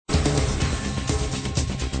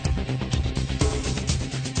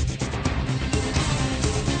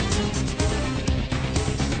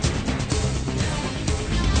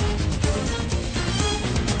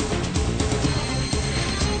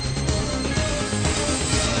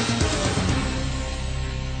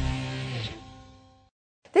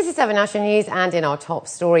This is 7 National News, and in our top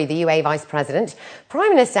story, the UAE Vice President, Prime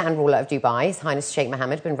Minister and ruler of Dubai, His Highness Sheikh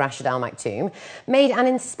Mohammed bin Rashid Al Maktoum, made an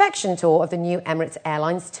inspection tour of the new Emirates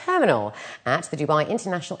Airlines terminal at the Dubai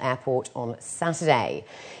International Airport on Saturday.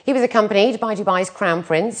 He was accompanied by Dubai's Crown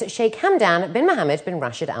Prince, Sheikh Hamdan bin Mohammed bin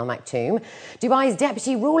Rashid Al Maktoum, Dubai's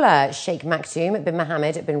Deputy Ruler, Sheikh Maktoum bin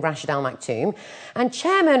Mohammed bin Rashid Al Maktoum, and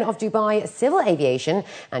Chairman of Dubai Civil Aviation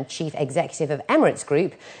and Chief Executive of Emirates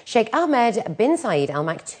Group, Sheikh Ahmed bin Saeed Al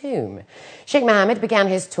Maktoum. Sheikh Mohammed began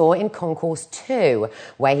his tour in Concourse 2,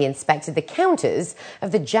 where he inspected the counters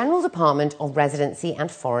of the General Department of Residency and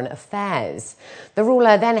Foreign Affairs. The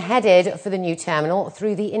ruler then headed for the new terminal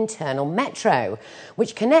through the internal metro,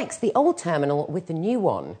 which connects the old terminal with the new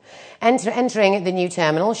one. Entering the new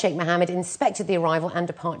terminal, Sheikh Mohammed inspected the arrival and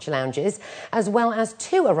departure lounges, as well as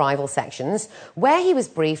 2 arrival sections, where he was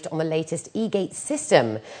briefed on the latest e-gate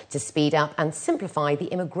system to speed up and simplify the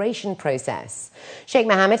immigration process. Sheikh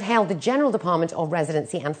Mohammed hailed the General Department of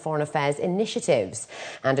Residency and Foreign Affairs initiatives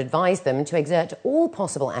and advised them to exert all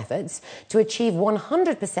possible efforts to achieve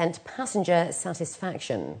 100% passenger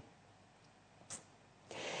satisfaction.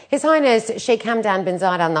 His Highness Sheikh Hamdan bin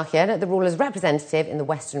Zayed Al Nahyan, the ruler's representative in the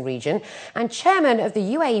Western region and chairman of the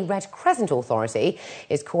UAE Red Crescent Authority,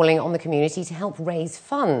 is calling on the community to help raise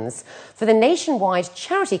funds for the nationwide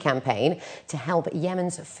charity campaign to help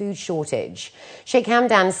Yemen's food shortage. Sheikh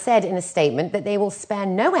Hamdan said in a statement that they will spare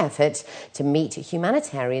no effort to meet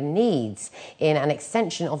humanitarian needs, in an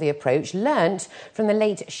extension of the approach learnt from the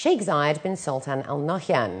late Sheikh Zayed bin Sultan Al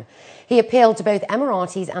Nahyan. He appealed to both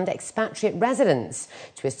Emiratis and expatriate residents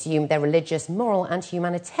to assume their religious, moral and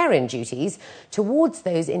humanitarian duties towards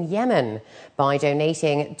those in Yemen by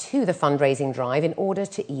donating to the fundraising drive in order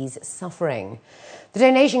to ease suffering. The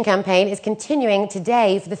donation campaign is continuing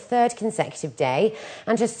today for the 3rd consecutive day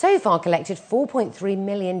and has so far collected 4.3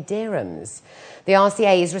 million dirhams. The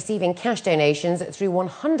RCA is receiving cash donations through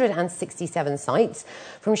 167 sites,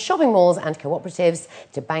 from shopping malls and cooperatives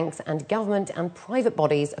to banks and government and private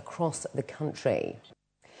bodies across the country.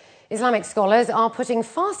 Islamic scholars are putting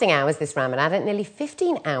fasting hours this Ramadan at nearly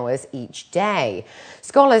 15 hours each day.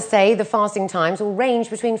 Scholars say the fasting times will range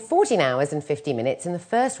between 14 hours and 50 minutes in the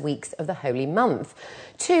first weeks of the holy month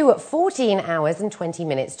to 14 hours and 20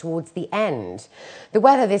 minutes towards the end. The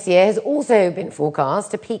weather this year has also been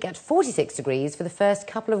forecast to peak at 46 degrees for the first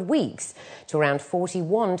couple of weeks to around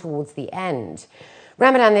 41 towards the end.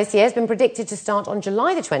 Ramadan this year has been predicted to start on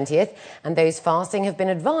July the 20th, and those fasting have been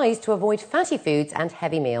advised to avoid fatty foods and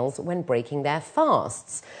heavy meals when breaking their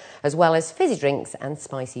fasts, as well as fizzy drinks and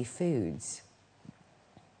spicy foods.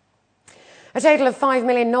 A total of 5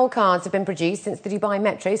 million Noll cards have been produced since the Dubai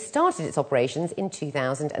Metro started its operations in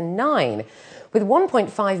 2009, with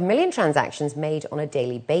 1.5 million transactions made on a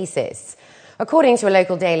daily basis. According to a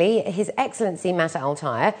local daily, His Excellency Mata Al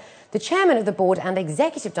Taya, the chairman of the board and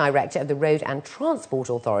executive director of the Road and Transport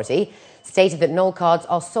Authority, stated that Noll cards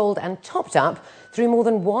are sold and topped up through more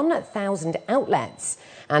than 1,000 outlets,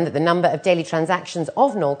 and that the number of daily transactions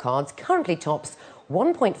of Noll cards currently tops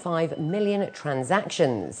 1.5 million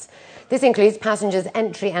transactions. This includes passengers'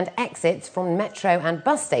 entry and exits from metro and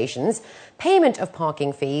bus stations, payment of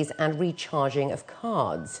parking fees and recharging of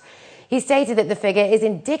cards. He stated that the figure is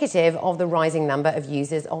indicative of the rising number of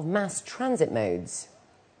users of mass transit modes.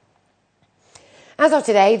 As of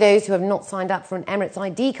today, those who have not signed up for an Emirates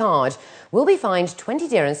ID card will be fined 20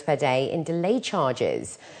 dirhams per day in delay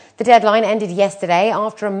charges. The deadline ended yesterday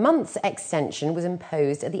after a month's extension was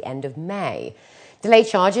imposed at the end of May. Delay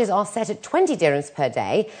charges are set at 20 dirhams per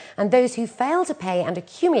day, and those who fail to pay and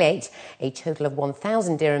accumulate a total of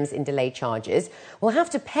 1,000 dirhams in delay charges will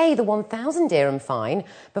have to pay the 1,000 dirham fine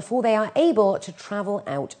before they are able to travel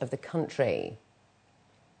out of the country.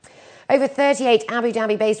 Over 38 Abu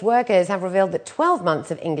Dhabi-based workers have revealed that 12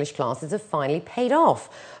 months of English classes have finally paid off,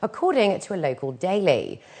 according to a local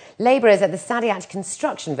daily. Labourers at the Sadiat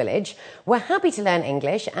construction village were happy to learn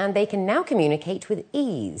English, and they can now communicate with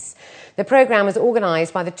ease. The programme was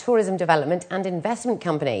organised by the Tourism Development and Investment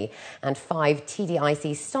Company and 5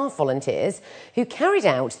 TDIC staff volunteers who carried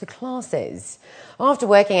out the classes. After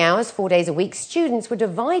working hours 4 days a week, students were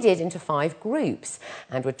divided into 5 groups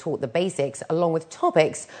and were taught the basics along with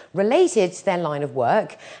topics related to their line of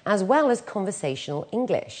work, as well as conversational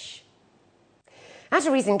English. At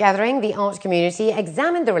a recent gathering, the art community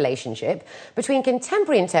examined the relationship between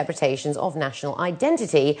contemporary interpretations of national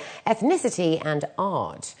identity, ethnicity and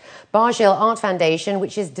art. Barshil Art Foundation,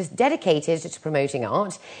 which is dedicated to promoting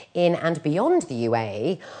art in and beyond the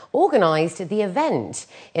UAE, organised the event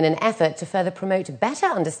in an effort to further promote better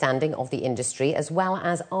understanding of the industry as well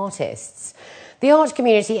as artists. The art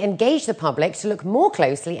community engaged the public to look more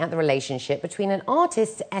closely at the relationship between an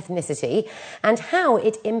artist's ethnicity and how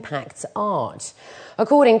it impacts art.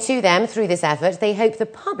 According to them, through this effort, they hope the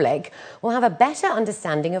public will have a better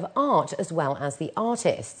understanding of art as well as the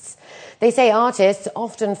artists. They say artists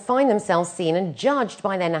often find themselves seen and judged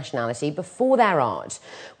by their nationality before their art,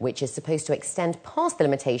 which is supposed to extend past the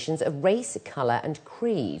limitations of race, colour and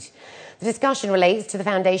creed. The discussion relates to the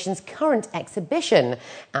Foundation's current exhibition,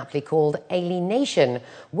 aptly called Alienation.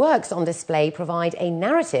 Works on display provide a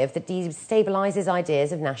narrative that destabilises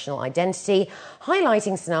ideas of national identity,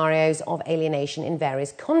 highlighting scenarios of alienation in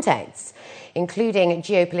various contexts, including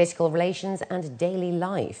geopolitical relations and daily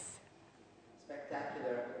life.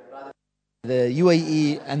 The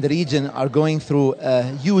UAE and the region are going through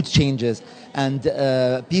huge changes, and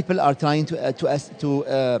people are trying to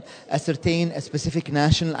ascertain a specific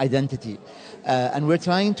national identity. And we're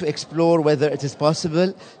trying to explore whether it is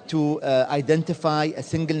possible to identify a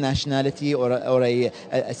single nationality or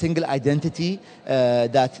a single identity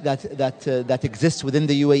that exists within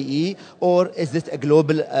the UAE, or is this a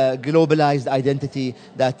globalized identity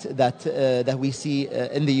that we see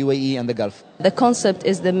in the UAE and the Gulf? The concept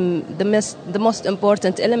is the most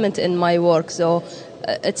important element in my work. So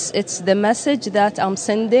it's the message that I'm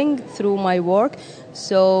sending through my work.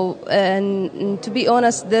 So, and to be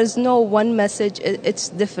honest, there's no one message, it's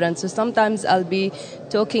different. So sometimes I'll be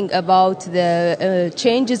talking about the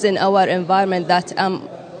changes in our environment that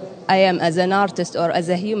I am as an artist or as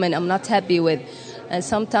a human, I'm not happy with. And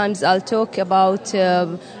sometimes I'll talk about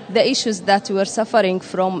the issues that we're suffering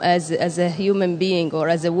from as a human being or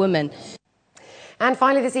as a woman. And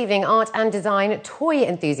finally this evening, art and design toy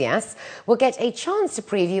enthusiasts will get a chance to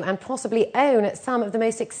preview and possibly own some of the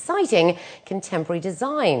most exciting contemporary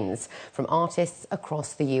designs from artists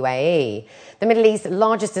across the UAE. The Middle East's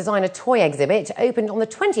largest designer toy exhibit opened on the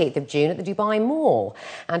 28th of June at the Dubai Mall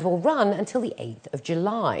and will run until the 8th of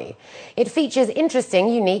July. It features interesting,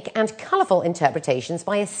 unique and colourful interpretations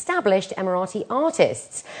by established Emirati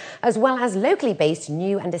artists, as well as locally based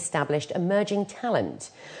new and established emerging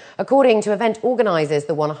talent. According to event organisers,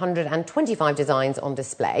 the 125 designs on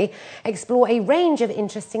display explore a range of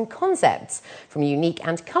interesting concepts, from unique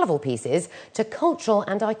and colourful pieces to cultural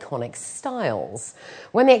and iconic styles.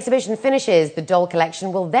 When the exhibition finishes, the doll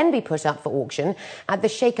collection will then be put up for auction at the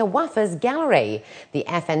Sheikha Wafa's Gallery, the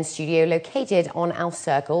FN studio located on Al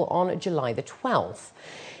Circle, on July the 12th.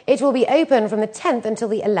 It will be open from the 10th until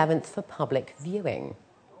the 11th for public viewing.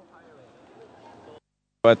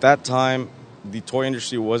 At that time, the toy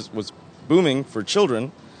industry was booming for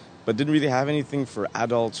children, but didn't really have anything for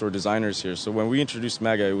adults or designers here. So when we introduced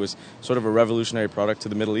Mega, it was sort of a revolutionary product to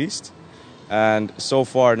the Middle East. And so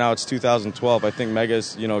far, now it's 2012, I think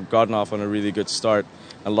Mega's gotten off on a really good start.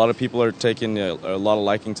 A lot of people are taking a lot of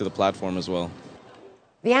liking to the platform as well.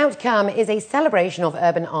 The outcome is a celebration of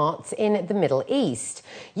urban arts in the Middle East.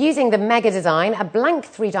 Using the Mega design, a blank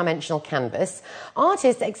three-dimensional canvas,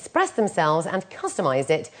 artists expressed themselves and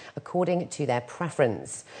customised it according to their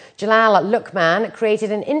preference. Jalal Lukman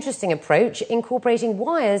created an interesting approach, incorporating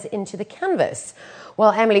wires into the canvas,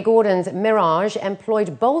 while Emily Gordon's Mirage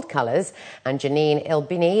employed bold colours, and Janine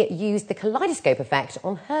Ilbini used the kaleidoscope effect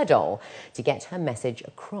on her doll to get her message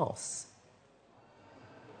across.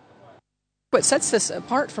 What sets this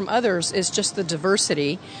apart from others is just the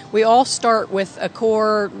diversity. We all start with a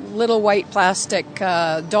core little white plastic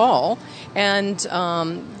doll, and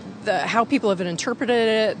how people have interpreted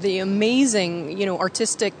it, the amazing,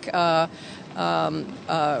 artistic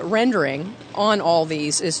rendering on all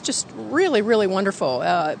these is just really, really wonderful.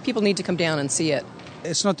 People need to come down and see it.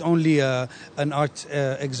 It's not only an art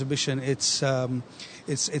exhibition, it's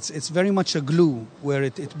very much a glue where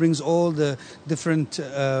it brings all the different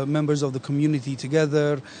members of the community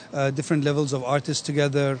together, different levels of artists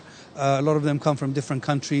together. A lot of them come from different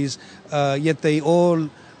countries, yet they all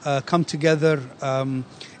come together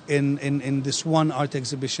in this one art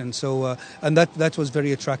exhibition. So, and that was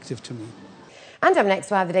very attractive to me. And up next,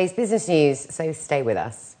 we'll have the day's business news, so stay with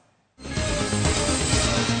us.